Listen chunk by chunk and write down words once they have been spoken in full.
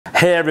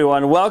Hey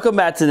everyone, welcome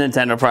back to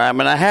Nintendo Prime,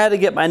 and I had to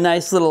get my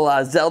nice little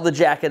Zelda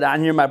jacket on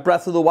here, my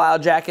Breath of the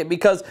Wild jacket,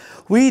 because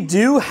we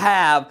do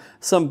have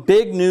some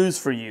big news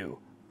for you.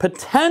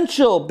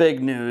 Potential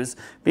big news,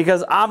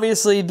 because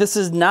obviously this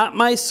is not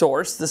my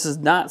source. This is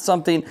not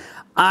something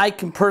I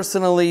can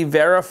personally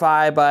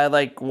verify by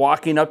like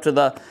walking up to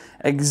the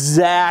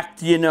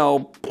exact,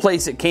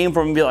 place it came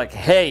from and be like,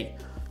 hey,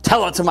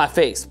 tell it to my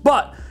face.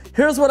 But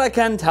here's what I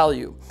can tell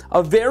you.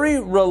 A very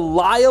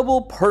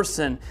reliable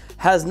person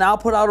has now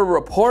put out a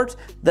report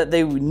that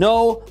they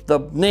know the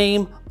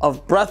name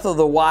of Breath of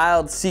the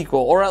Wild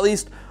sequel, or at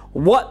least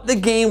what the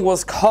game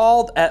was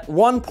called at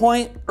one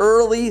point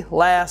early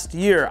last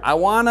year. I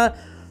wanna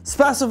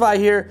specify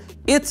here,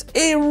 it's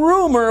a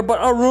rumor, but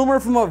a rumor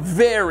from a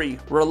very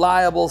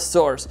reliable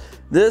source.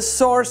 This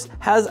source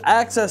has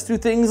access to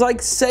things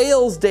like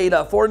sales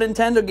data for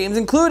Nintendo games,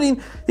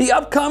 including the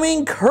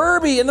upcoming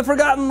Kirby and the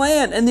Forgotten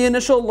Land and the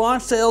initial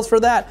launch sales for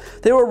that.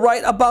 They were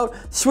right about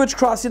Switch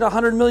crossing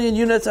 100 million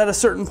units at a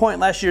certain point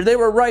last year. They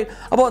were right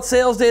about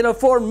sales data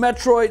for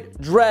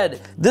Metroid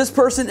Dread. This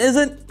person is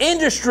an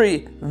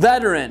industry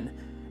veteran,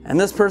 and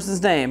this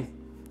person's name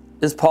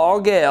is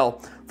Paul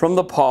Gale from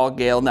the Paul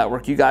Gale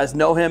Network. You guys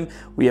know him.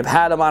 We have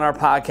had him on our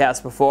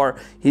podcast before.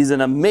 He's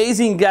an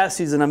amazing guest.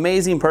 He's an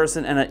amazing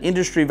person and an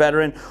industry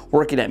veteran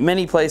working at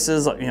many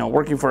places,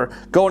 working for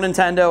Go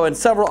Nintendo and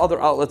several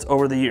other outlets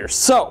over the years.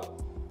 So,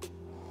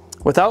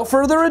 without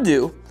further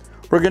ado,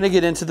 we're going to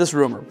get into this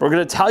rumor. We're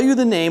going to tell you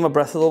the name of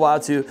Breath of the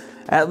Wild 2,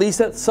 at least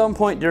at some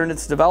point during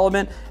its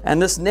development,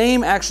 and this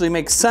name actually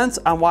makes sense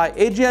on why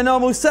Eiji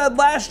Aonomu said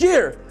last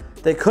year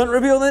they couldn't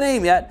reveal the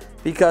name yet,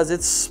 because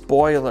it's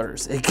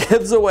spoilers. It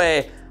gives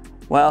away,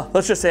 well,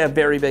 let's just say a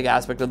very big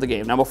aspect of the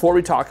game. Now, before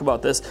we talk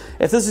about this,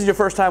 if this is your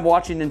first time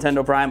watching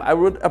Nintendo Prime, I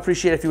would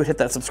appreciate if you would hit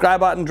that subscribe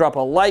button, drop a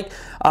like.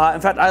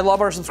 In fact, I love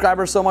our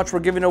subscribers so much,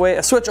 we're giving away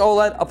a Switch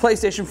OLED, a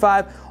PlayStation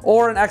 5,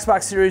 or an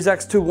Xbox Series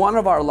X to one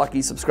of our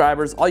lucky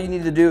subscribers. All you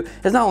need to do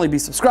is not only be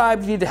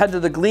subscribed, you need to head to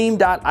the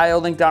gleam.io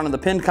link down in the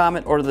pinned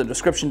comment or the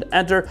description to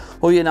enter.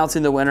 We'll be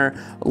announcing the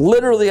winner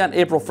literally on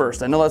April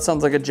 1st. I know that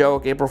sounds like a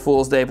joke, April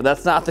Fool's Day, but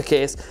that's not the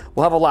case.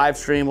 We'll have a live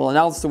stream. We'll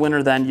announce the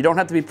winner then. You don't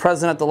have to be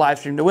present at the live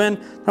stream to win.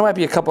 There might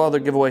be a couple other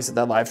giveaways at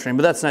that live stream,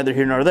 but that's neither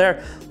here nor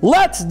there.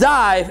 Let's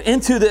dive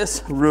into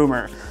this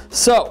rumor.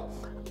 So,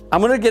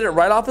 I'm gonna get it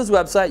right off his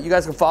website. You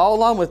guys can follow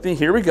along with me.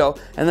 Here we go.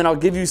 And then I'll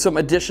give you some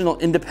additional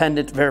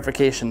independent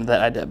verification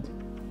that I did.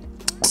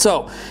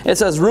 So, it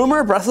says,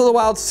 rumor, Breath of the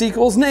Wild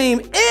sequel's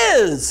name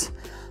is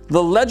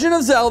The Legend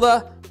of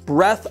Zelda,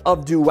 Breath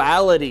of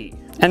Duality.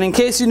 And in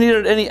case you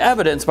needed any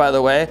evidence, by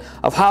the way,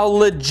 of how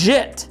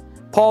legit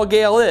Paul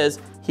Gale is,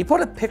 he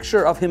put a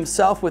picture of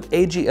himself with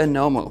Eiji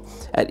Aonomu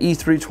at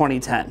E3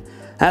 2010.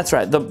 That's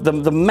right, the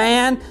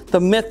man, the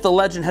myth, the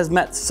legend has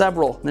met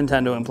several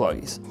Nintendo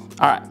employees.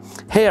 All right,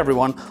 hey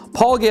everyone,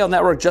 Paul Gale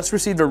Network just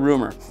received a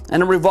rumor,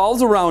 and it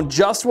revolves around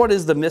just what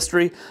is the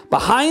mystery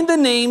behind the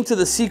name to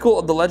the sequel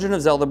of The Legend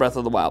of Zelda Breath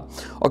of the Wild.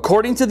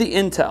 According to the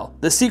intel,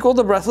 the sequel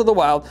to Breath of the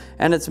Wild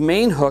and its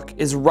main hook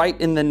is right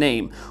in the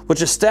name,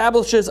 which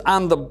establishes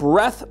on the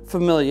breath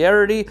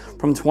familiarity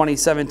from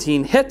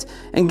 2017 hit,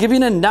 and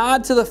giving a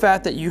nod to the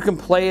fact that you can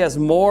play as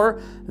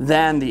more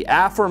than the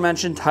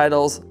aforementioned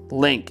title's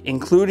Link,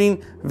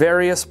 including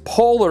various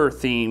polar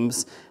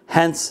themes,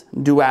 hence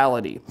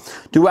duality.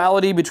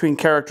 Duality between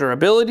character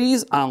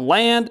abilities on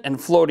land and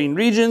floating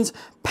regions,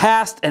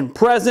 past and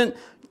present,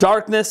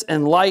 darkness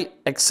and light,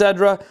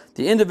 etc.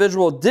 The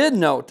individual did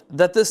note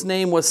that this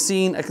name was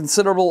seen a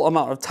considerable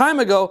amount of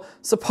time ago,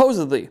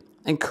 supposedly,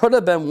 and could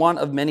have been one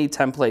of many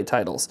template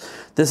titles.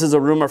 This is a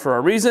rumor for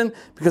a reason,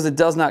 because it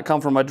does not come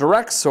from a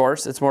direct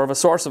source, it's more of a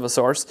source of a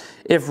source.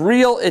 If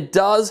real, it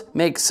does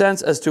make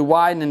sense as to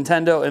why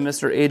Nintendo and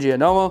Mr. Eiji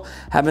Aonomu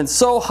have been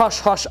so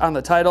hush-hush on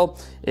the title.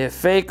 If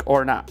fake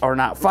or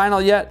not final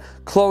yet,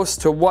 close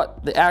to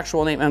what the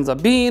actual name ends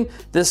up being,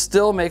 this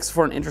still makes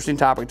for an interesting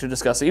topic to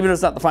discuss. Even if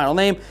it's not the final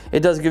name,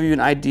 it does give you an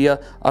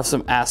idea of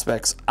some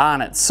aspects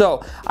on it.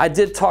 So I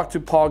did talk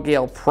to Paul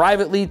Gale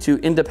privately to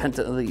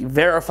independently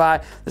verify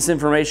this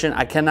information.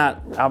 I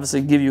cannot obviously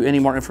give you any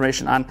more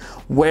information on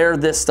where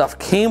this stuff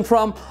came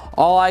from.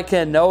 All I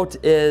can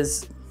note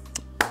is,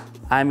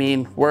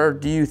 where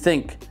do you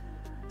think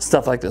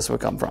stuff like this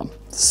would come from?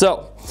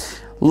 So,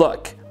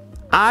 look,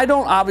 I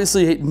don't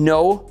obviously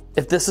know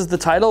if this is the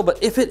title,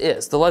 but if it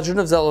is, The Legend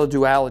of Zelda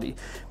Duality,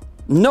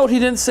 note he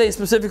didn't say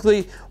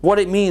specifically what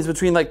it means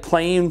between like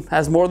playing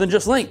as more than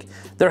just Link.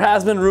 There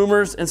has been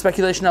rumors and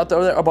speculation out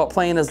there about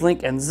playing as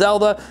Link and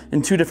Zelda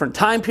in two different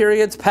time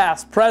periods,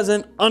 past,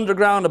 present,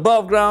 underground,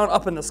 above ground,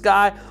 up in the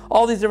sky,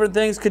 all these different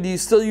things. Could you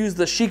still use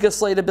the Sheikah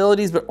Slate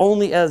abilities, but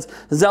only as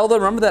Zelda?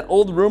 Remember that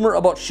old rumor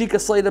about Sheikah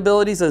Slate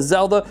abilities as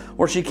Zelda,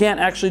 where she can't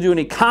actually do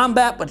any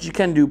combat, but she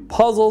can do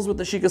puzzles with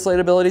the Sheikah Slate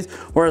abilities,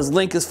 whereas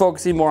Link is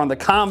focusing more on the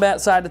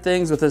combat side of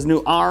things with his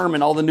new arm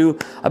and all the new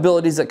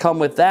abilities that come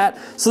with that.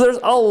 So there's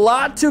a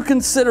lot to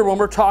consider when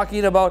we're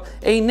talking about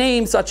a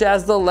name such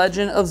as The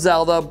Legend of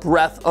Zelda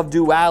Breath of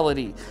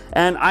Duality.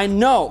 And I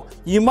know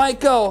you might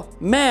go,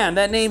 man,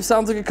 that name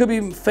sounds like it could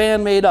be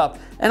fan made up.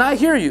 And I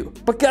hear you,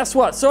 but guess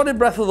what? So did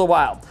Breath of the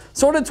Wild.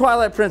 So did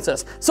Twilight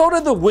Princess. So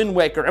did The Wind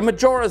Waker and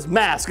Majora's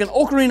Mask and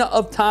Ocarina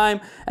of Time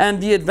and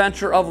The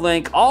Adventure of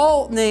Link.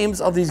 All names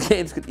of these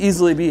games could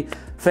easily be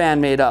fan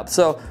made up.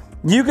 So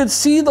you could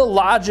see the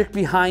logic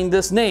behind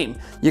this name.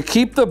 You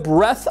keep the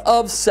breath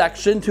of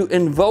section to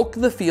invoke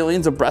the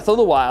feelings of Breath of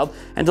the Wild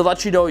and to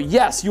let you know,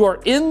 yes, you are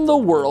in the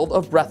world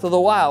of Breath of the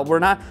Wild. We're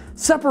not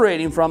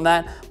separating from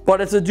that, but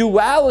it's a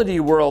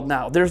duality world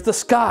now. There's the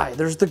sky,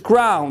 there's the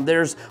ground,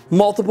 there's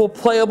multiple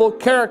playable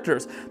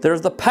characters, there's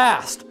the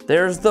past,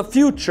 there's the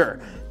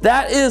future.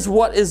 That is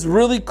what is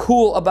really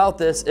cool about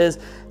this, is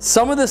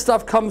some of this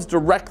stuff comes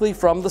directly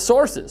from the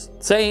sources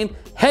saying,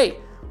 hey,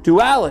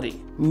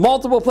 duality,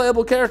 multiple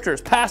playable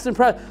characters, past and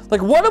present.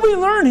 Like, what did we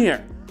learn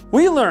here?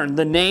 We learned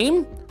the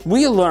name,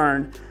 we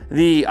learned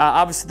the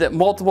obviously that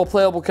multiple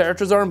playable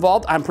characters are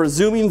involved. I'm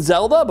presuming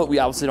Zelda, but we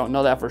obviously don't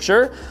know that for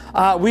sure.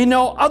 We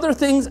know other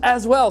things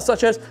as well,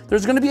 such as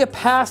there's going to be a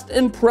past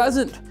and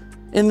present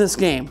in this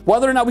game.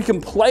 Whether or not we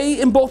can play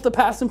in both the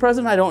past and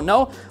present, I don't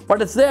know,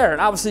 but it's there. And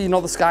obviously, you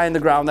know, the sky and the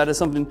ground, that is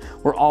something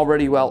we're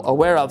already well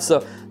aware of.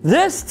 So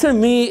this to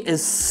me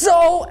is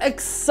so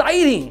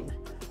exciting.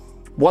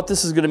 What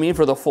this is going to mean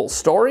for the full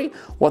story,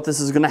 what this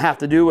is going to have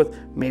to do with,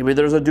 maybe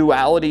there's a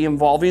duality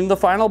involving the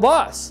final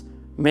boss.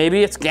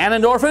 Maybe it's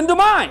Ganondorf and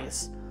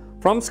Demise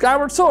from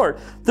Skyward Sword.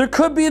 There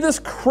could be this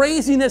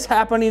craziness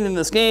happening in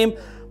this game,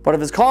 but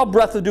if it's called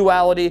Breath of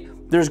Duality,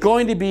 there's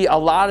going to be a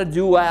lot of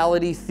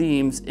duality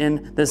themes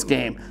in this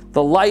game.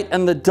 The light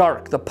and the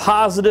dark, the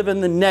positive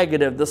and the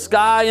negative, the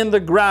sky and the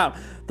ground,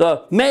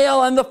 the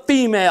male and the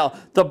female,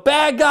 the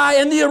bad guy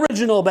and the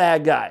original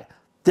bad guy.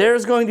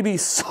 There's going to be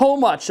so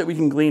much that we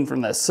can glean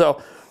from this.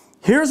 So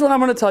here's what I'm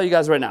going to tell you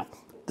guys right now.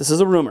 This is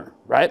a rumor,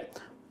 right?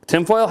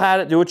 Tinfoil hat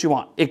it, do what you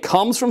want. It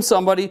comes from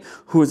somebody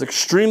who is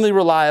extremely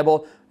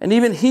reliable, and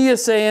even he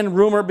is saying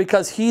rumor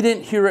because he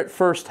didn't hear it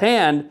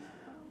firsthand,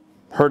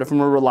 heard it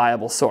from a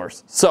reliable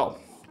source. So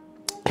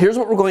here's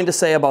what we're going to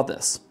say about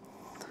this.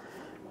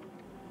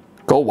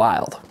 Go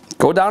wild.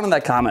 Go down in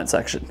that comment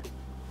section.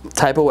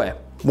 Type away.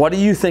 What do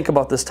you think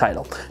about this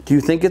title? Do you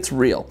think it's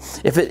real?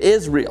 If it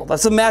is real,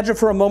 let's imagine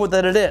for a moment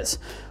that it is.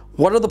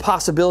 What are the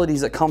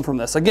possibilities that come from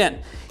this?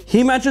 Again,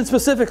 he mentioned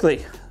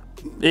specifically,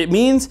 it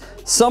means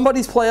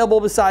somebody's playable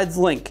besides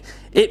Link.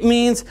 It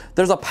means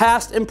there's a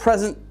past and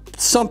present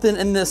something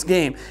in this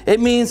game. It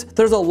means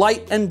there's a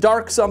light and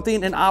dark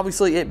something, and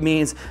obviously it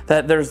means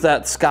that there's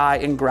that sky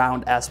and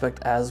ground aspect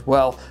as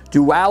well.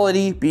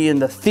 Duality being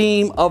the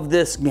theme of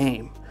this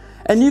game.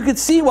 And you could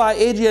see why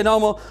Eiji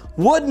Aonuma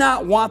would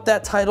not want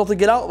that title to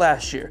get out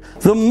last year.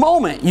 The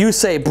moment you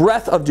say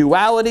Breath of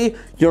Duality,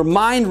 your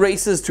mind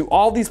races to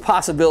all these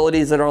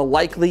possibilities that are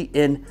likely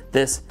in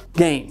this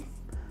game.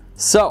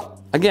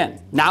 So,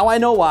 again, now I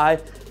know why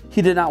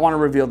he did not want to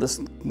reveal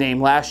this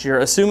name last year,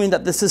 assuming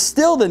that this is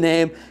still the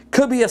name.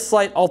 Could be a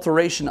slight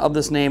alteration of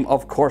this name,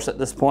 of course, at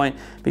this point,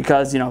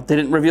 because, you know, they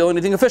didn't reveal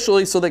anything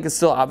officially, so they could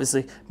still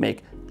obviously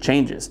make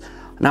changes.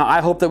 Now,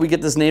 I hope that we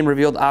get this name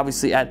revealed,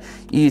 obviously, at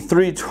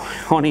E3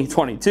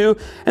 2022.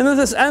 And if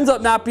this ends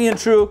up not being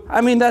true,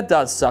 I mean, that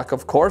does suck,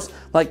 of course.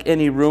 Like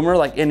any rumor,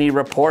 like any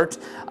report.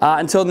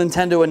 Until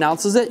Nintendo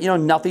announces it, you know,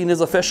 nothing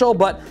is official.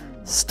 But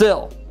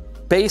still,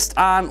 based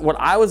on what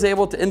I was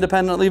able to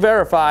independently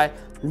verify,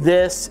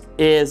 this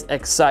is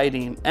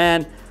exciting.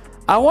 And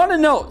I want to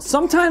note,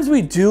 sometimes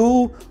we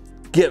do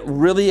get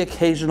really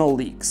occasional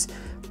leaks.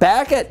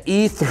 Back at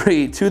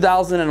E3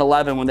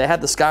 2011, when they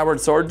had the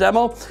Skyward Sword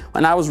demo,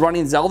 when I was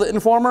running Zelda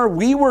Informer,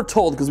 we were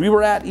told, because we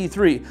were at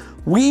E3,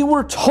 we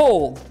were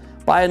told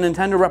by a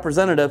Nintendo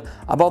representative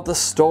about the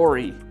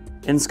story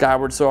in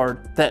Skyward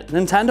Sword that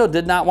Nintendo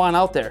did not want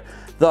out there.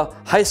 The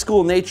high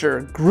school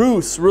nature,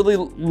 Groose really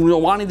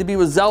wanting to be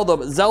with Zelda,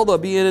 but Zelda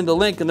being into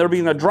Link, and there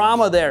being a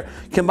drama there,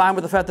 combined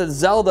with the fact that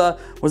Zelda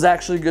was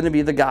actually going to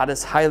be the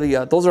goddess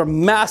Hylia. Those are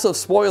massive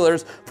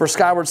spoilers for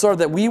Skyward Sword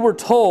that we were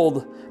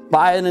told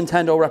by a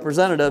Nintendo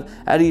representative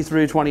at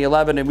E3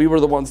 2011, and we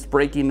were the ones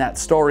breaking that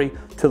story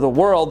to the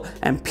world,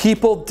 and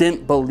people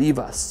didn't believe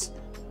us.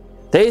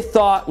 They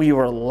thought we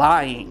were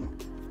lying.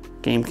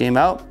 Game came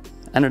out,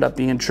 ended up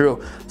being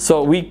true.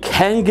 So we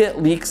can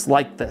get leaks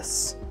like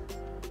this.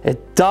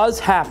 It does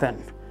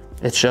happen.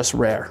 It's just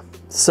rare.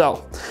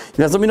 So, you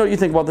guys let me know what you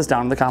think about this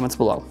down in the comments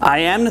below. I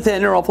am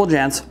Nathaniel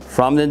Jans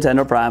from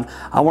Nintendo Prime.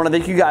 I want to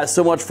thank you guys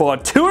so much for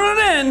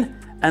tuning in,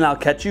 and I'll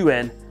catch you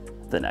in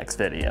the next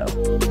video.